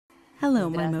Hello,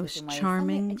 my most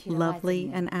charming,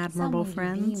 lovely, and admirable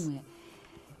friends.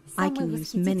 I can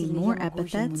use many more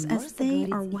epithets as they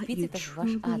are what you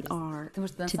truly are.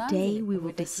 Today we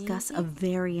will discuss a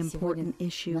very important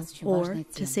issue, or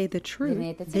to say the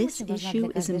truth, this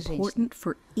issue is important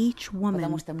for each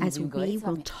woman as we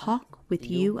will talk with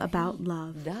you about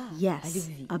love. Yes,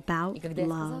 about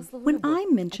love. When I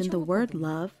mentioned the word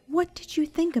love, what did you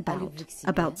think about?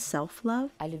 About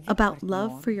self-love? About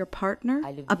love for your partner?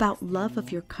 About love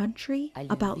of your country?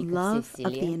 About love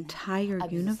of the entire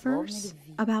universe?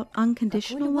 About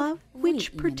unconditional love?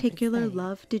 Which particular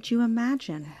love did you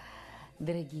imagine?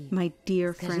 My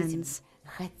dear friends,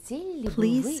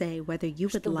 please say whether you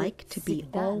would like to be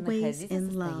always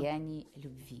in love.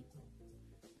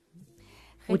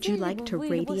 Would you like to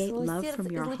radiate love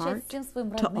from your heart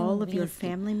to all of your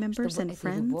family members and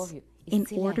friends in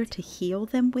order to heal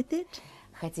them with it?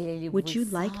 Would you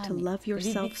like to love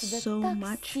yourself so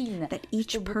much that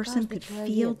each person could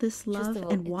feel this love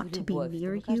and want to be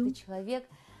near you?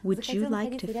 Would you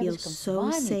like to feel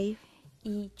so safe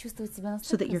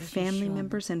so that your family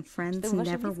members and friends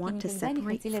never want to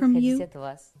separate from you?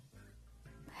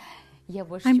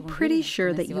 I'm pretty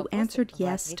sure that you answered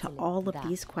yes to all of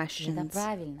these questions.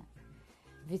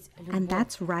 And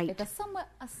that's right,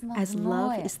 as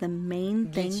love is the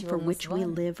main thing for which we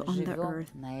live on the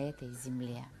earth.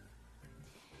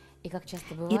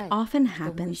 It often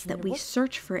happens that we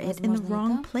search for it in the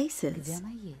wrong places.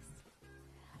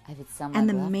 And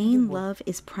the main love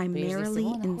is primarily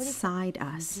inside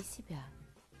us.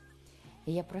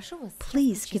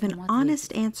 Please give an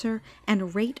honest answer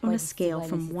and rate on a scale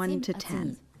from 1 to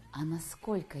 10.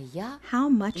 How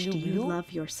much do you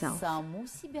love yourself?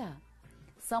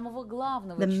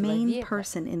 The main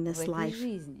person in this life.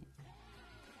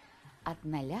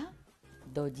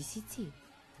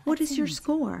 What is your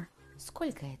score?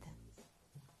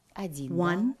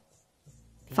 1,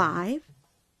 5,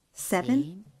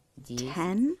 7,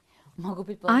 10?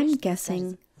 I'm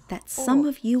guessing that some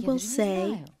of you will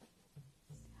say,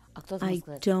 I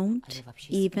don't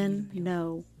even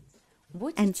know.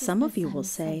 And some of you will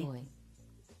say,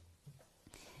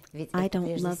 I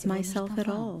don't love myself at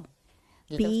all.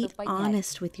 Be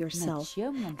honest with yourself,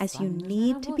 as you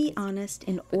need to be honest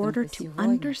in order to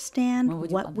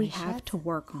understand what we have to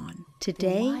work on.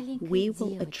 Today, we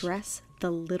will address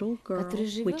the little girl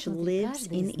which lives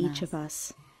in each of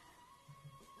us.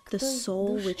 The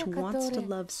soul which wants to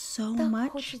love so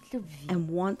much and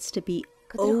wants to be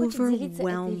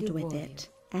overwhelmed with it.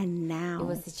 And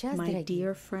now, my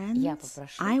dear friends,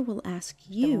 I will ask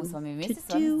you to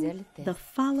do the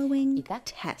following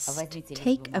test.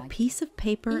 Take a piece of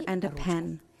paper and a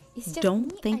pen.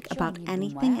 Don't think about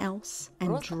anything else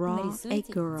and draw a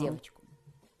girl.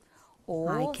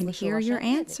 I can hear your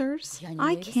answers.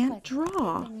 I can't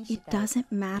draw. It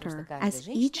doesn't matter, as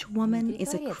each woman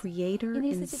is a creator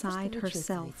inside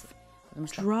herself.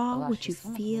 Draw what you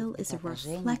feel is a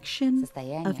reflection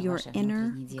of your inner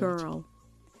girl.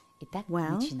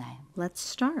 Well, let's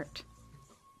start.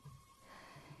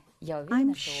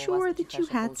 I'm sure that you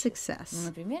had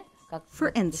success.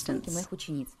 For instance,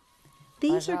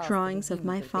 these are drawings of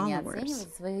my followers.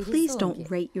 Please don't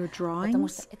rate your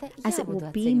drawings, as it will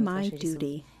be my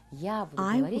duty.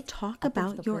 I will talk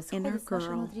about your inner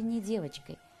girl,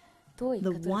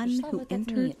 the one who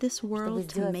entered this world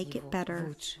to make it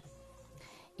better.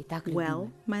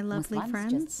 Well, my lovely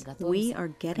friends, we are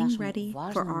getting ready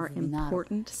for our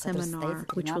important seminar,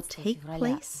 which will take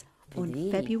place on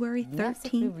February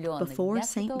 13th before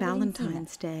St.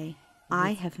 Valentine's Day.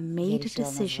 I have made a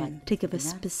decision to give a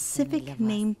specific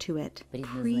name to it: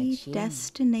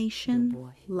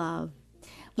 predestination love.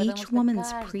 Each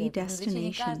woman's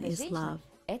predestination is love.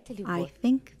 I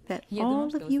think that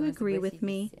all of you agree with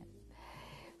me.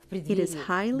 It is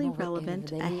highly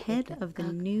relevant ahead of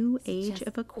the new Age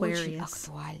of Aquarius.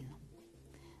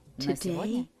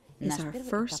 Today is our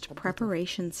first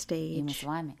preparation stage.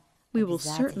 We will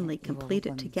certainly complete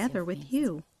it together with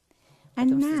you.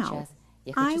 And now,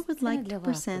 I would like to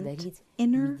present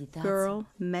Inner Girl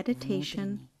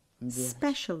Meditation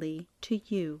specially to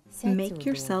you. Make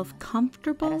yourself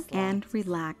comfortable and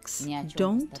relax.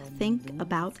 Don't think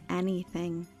about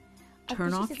anything.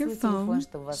 Turn off your phone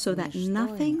so that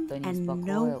nothing and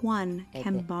no one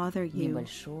can bother you.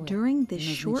 During this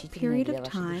short period of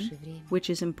time, which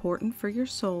is important for your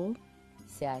soul,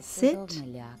 sit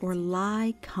or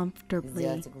lie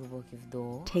comfortably.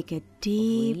 Take a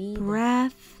deep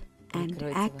breath and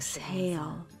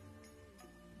exhale.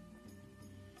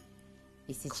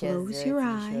 Close your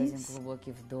eyes.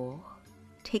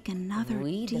 Take another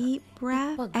deep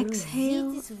breath,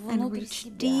 exhale, and reach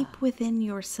deep within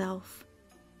yourself.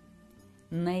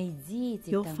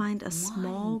 You'll find a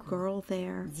small girl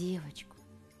there.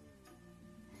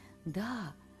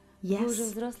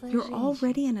 Yes, you're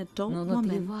already an adult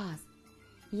woman,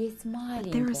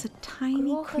 but there is a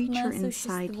tiny creature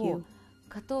inside you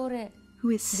who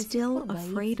is still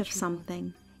afraid of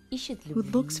something, who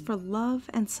looks for love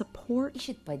and support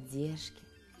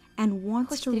and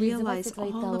wants to realize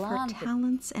all of her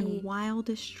talents and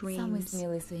wildest dreams.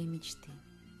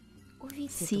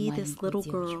 See this little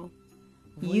girl.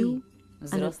 You,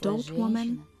 an adult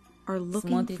woman, are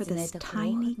looking for this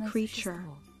tiny creature.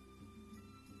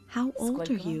 How old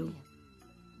are you?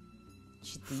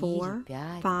 4,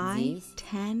 5,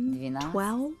 10,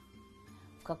 12?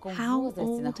 How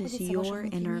old is your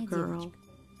inner girl?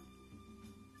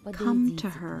 Come to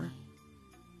her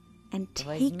and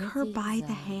take her by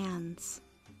the hands.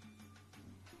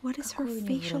 What is her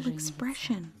facial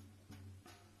expression?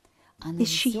 Is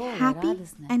she happy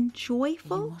and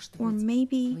joyful? Or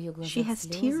maybe she has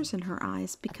tears in her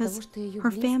eyes because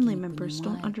her family members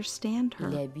don't understand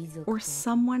her, or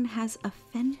someone has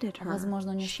offended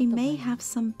her. She may have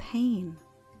some pain.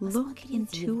 Look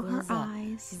into her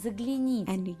eyes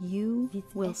and you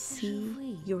will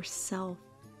see yourself.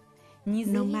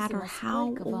 No matter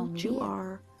how old you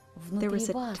are, there is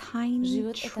a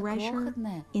tiny treasure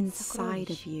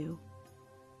inside of you.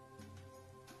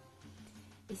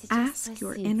 Ask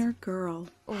your inner girl,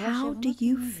 how do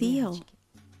you feel?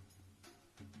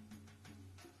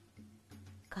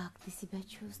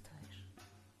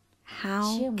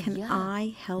 How can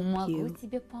I help you?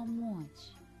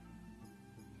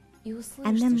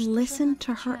 And then listen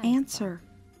to her answer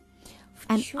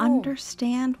and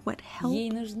understand what help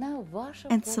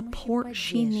and support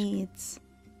she needs.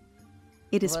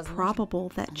 It is probable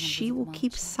that she will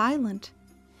keep silent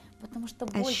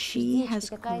as she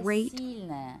has great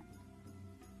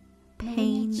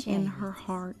pain in her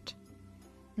heart.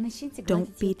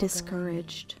 Don't be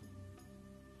discouraged.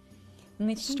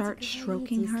 Start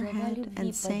stroking her head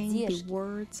and saying the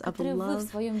words of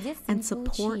love and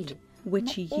support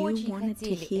which you wanted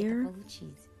to hear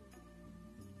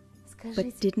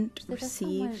but didn't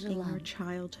receive in your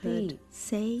childhood.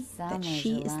 Say that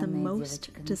she is the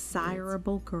most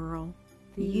desirable girl.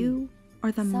 You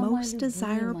are the most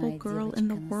desirable girl in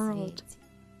the world.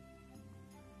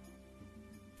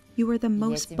 You are the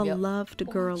most beloved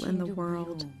girl in the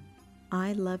world.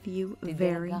 I love you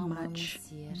very much.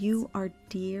 You are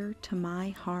dear to my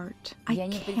heart. I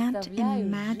can't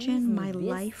imagine my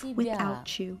life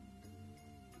without you.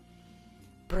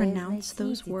 Pronounce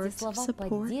those words of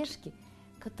support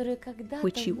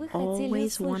which you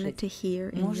always wanted to hear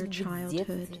in your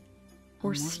childhood,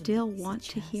 or still want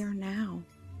to hear now.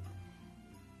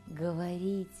 Talk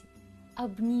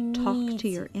to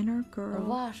your inner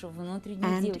girl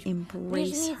and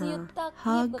embrace her.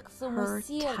 Hug her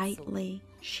tightly.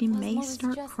 She may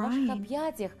start crying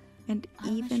and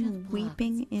even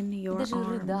weeping in your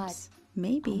arms.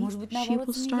 Maybe she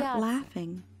will start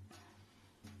laughing.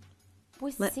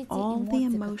 Let all the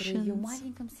emotions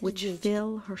which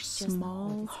fill her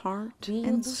small heart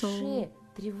and soul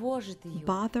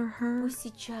bother her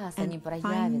and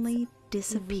finally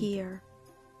disappear.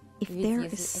 If there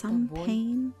is some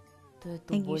pain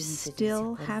and you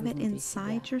still have it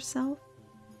inside yourself,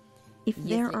 if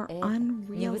there are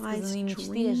unrealized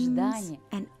dreams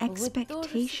and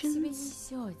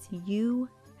expectations, you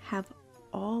have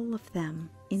all of them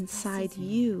inside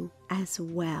you as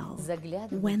well.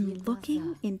 When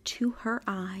looking into her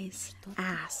eyes,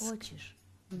 ask,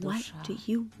 "What do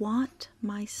you want,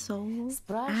 my soul?"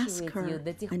 Ask her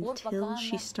until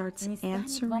she starts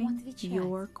answering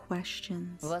your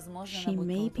questions. She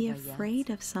may be afraid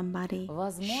of somebody.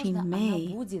 She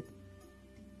may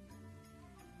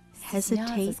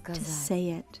hesitate to say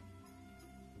it.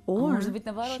 Or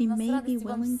she may be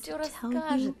willing to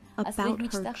tell you about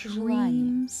her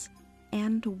dreams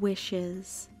and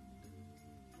wishes.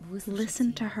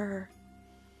 Listen to her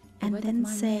and then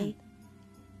say,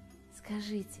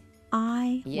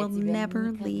 "I will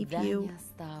never leave you.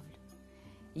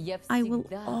 I will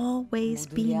always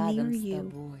be near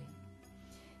you.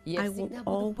 I will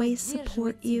always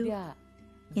support you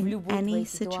in any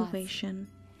situation.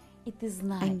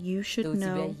 And you should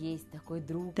know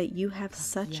that you have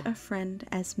such a friend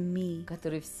as me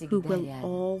who will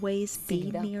always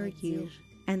be near you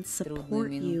and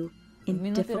support you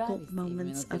in difficult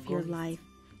moments of your life.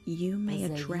 You may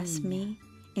address me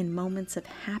in moments of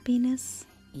happiness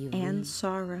and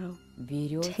sorrow.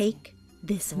 Take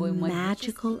this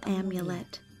magical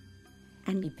amulet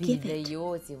and give it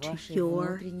to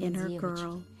your inner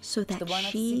girl so that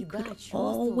she could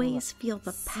always feel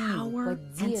the power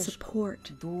and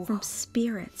support from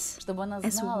spirits,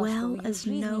 as well as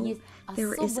know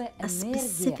there is a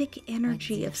specific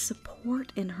energy of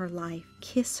support in her life.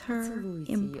 Kiss her,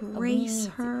 embrace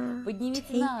her,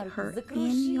 take her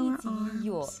in your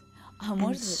arms,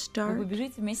 and start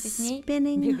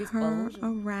spinning her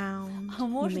around.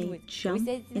 You may jump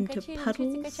into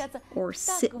puddles or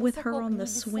sit with her on the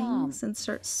swings and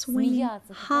start swinging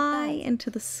high into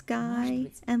the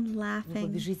sky and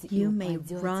laughing. You may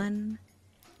run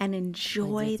and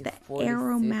enjoy the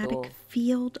aromatic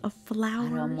field of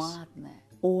flowers,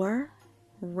 or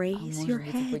raise your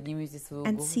head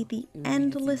and see the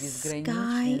endless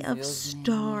sky of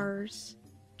stars.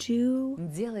 Do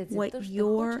what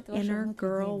your inner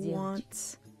girl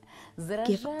wants.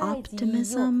 Give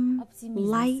optimism,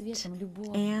 light,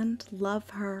 and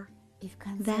love her.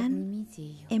 Then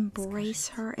embrace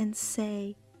her and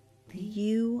say,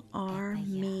 "You are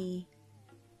me.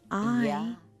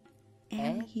 I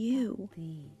am you.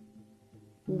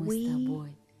 We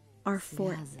are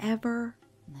forever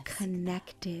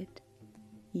connected."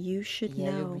 You should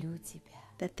know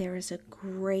that there is a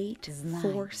great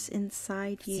force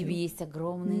inside you.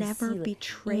 Never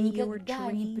betray your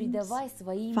dreams.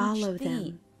 Follow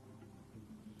them.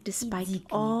 Despite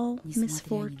all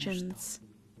misfortunes,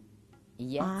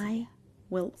 I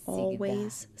will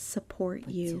always support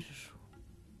you.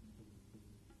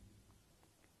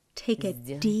 Take a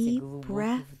deep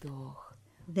breath,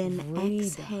 then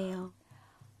exhale.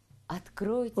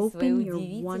 Open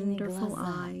your wonderful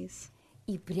eyes.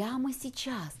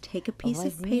 Take a piece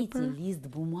of paper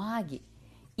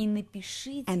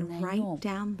and write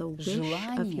down the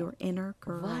wish of your inner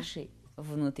girl.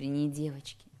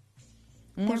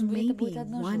 There may be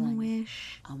 1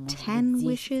 wish, 10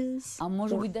 wishes,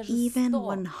 or even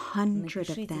 100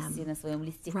 of them.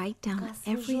 Write down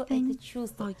everything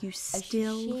while you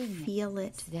still feel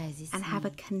it and have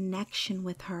a connection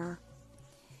with her.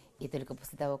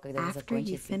 After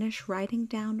you finish writing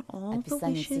down all the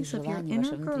wishes of your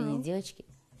inner girl,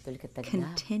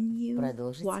 continue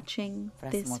watching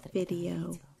this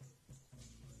video.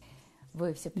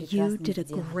 You did a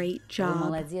great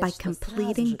job by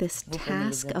completing this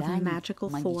task of magical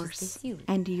force,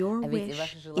 and your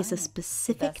wish is a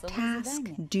specific task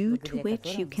due to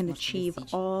which you can achieve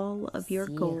all of your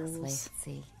goals.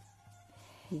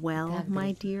 Well,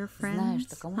 my dear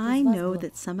friends, I know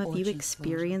that some of you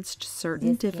experienced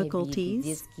certain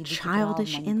difficulties,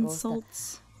 childish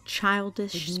insults,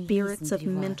 childish spirits of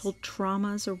mental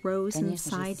traumas arose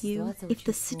inside you. If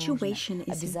the situation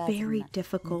is very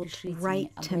difficult,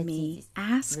 write to me.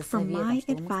 Ask for my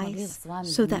advice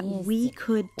so that we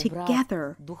could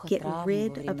together get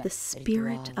rid of the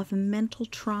spirit of mental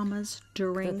traumas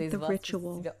during the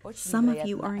ritual. Some of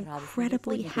you are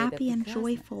incredibly happy and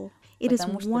joyful. It is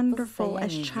wonderful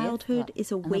as childhood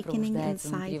is awakening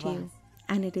inside you,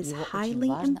 and it is highly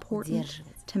important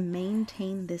to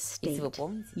maintain this state.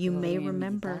 You may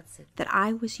remember that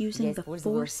I was using the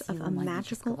force of a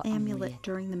magical amulet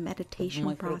during the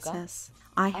meditation process.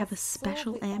 I have a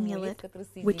special amulet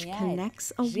which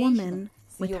connects a woman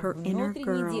with her inner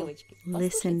girl.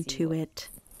 Listen to it.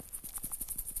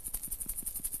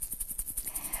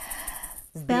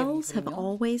 Bells have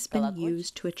always been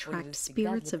used to attract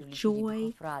spirits of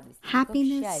joy,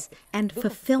 happiness, and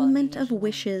fulfillment of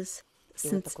wishes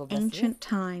since ancient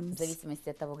times.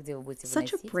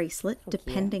 Such a bracelet,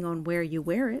 depending on where you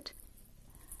wear it,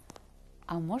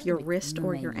 your wrist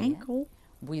or your ankle,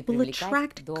 will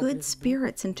attract good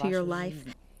spirits into your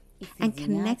life and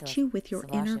connect you with your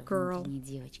inner girl.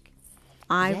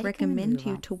 I recommend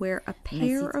you to wear a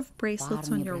pair of bracelets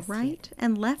on your right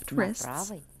and left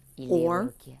wrists,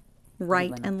 or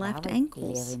right and left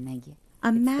ankles.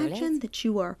 Imagine that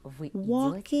you are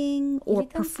walking or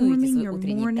performing your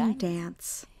morning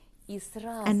dance,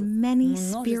 and many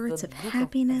spirits of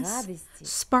happiness,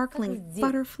 sparkling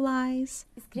butterflies,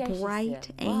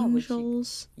 bright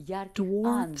angels,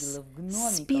 dwarfs,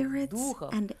 spirits,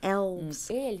 and elves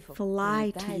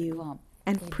fly to you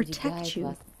and protect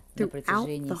you throughout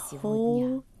the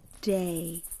whole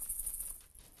day.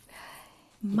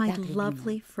 My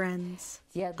lovely friends,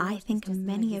 I think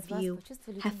many of you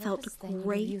have felt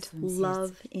great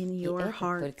love in your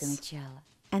hearts.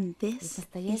 And this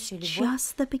is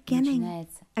just the beginning,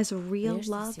 as real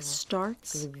love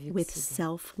starts with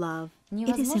self-love.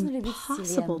 It is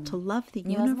impossible to love the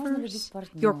universe,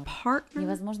 your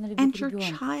partner, and your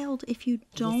child if you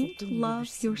don't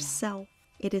love yourself.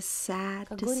 It is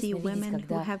sad to see women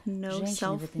who have no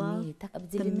self-love.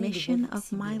 The mission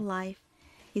of my life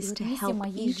is to help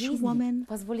each woman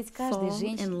fall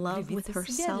in love with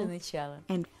herself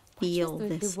and feel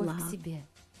this love.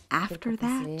 After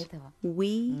that,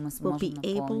 we will be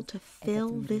able to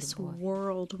fill this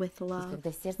world with love.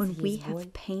 When we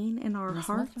have pain in our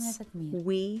hearts,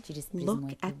 we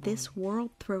look at this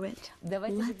world through it.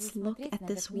 Let's look at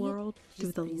this world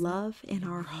through the love in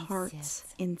our hearts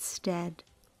instead.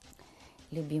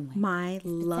 My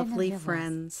lovely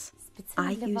friends,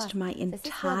 I used my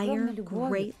entire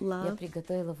great love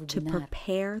to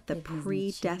prepare the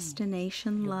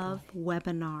Predestination Love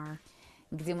webinar,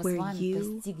 where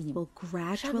you will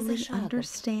gradually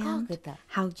understand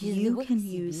how you can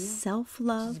use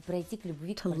self-love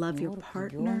to love your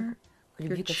partner,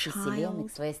 your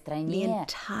child, the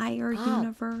entire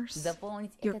universe,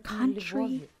 your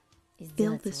country,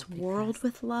 fill this world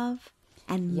with love,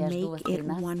 and make it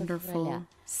wonderful.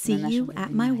 See you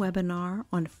at my webinar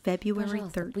on February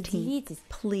 13th.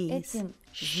 Please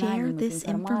share this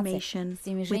information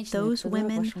with those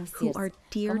women who are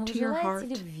dear to your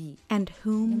heart and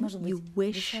whom you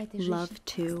wish love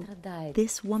to.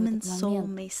 This woman's soul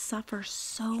may suffer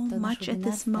so much at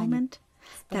this moment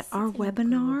that our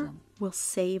webinar will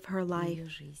save her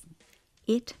life.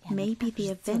 It may be the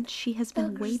event she has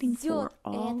been waiting for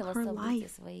all her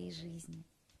life.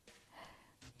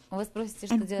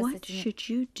 And what should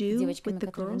you do with the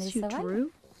girls you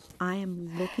drew? I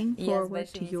am looking forward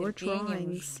to your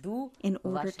drawings in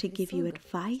order to give you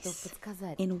advice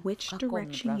in which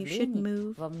direction you should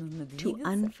move to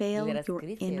unveil your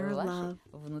inner love.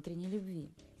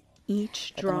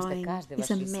 Each drawing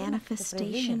is a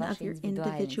manifestation of your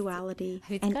individuality,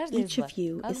 and each of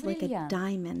you is like a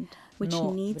diamond which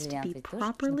needs to be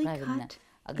properly cut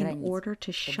in order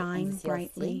to shine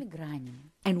brightly.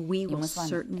 And we will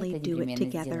certainly do it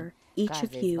together. Each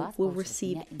of you will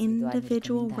receive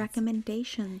individual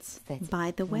recommendations.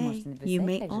 By the way, you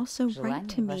may also write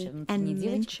to me and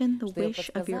mention the wish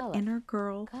of your inner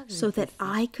girl so that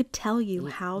I could tell you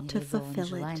how to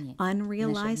fulfill it.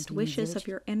 Unrealized wishes of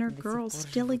your inner girl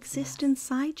still exist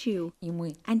inside you,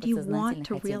 and you want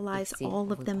to realize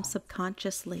all of them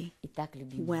subconsciously.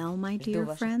 Well, my dear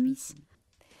friends,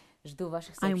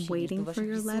 I'm waiting for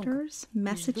your letters,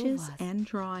 messages, and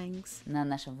drawings.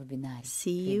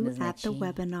 See you at the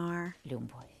webinar.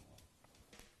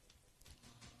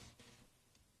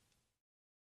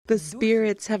 The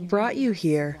spirits have brought you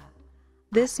here.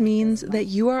 This means that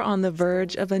you are on the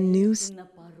verge of a new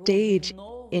stage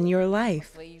in your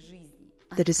life.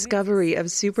 The discovery of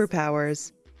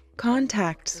superpowers,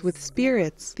 contacts with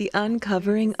spirits, the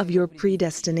uncovering of your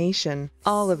predestination.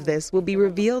 All of this will be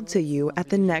revealed to you at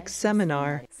the next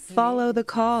seminar. Follow the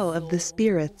call of the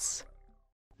spirits.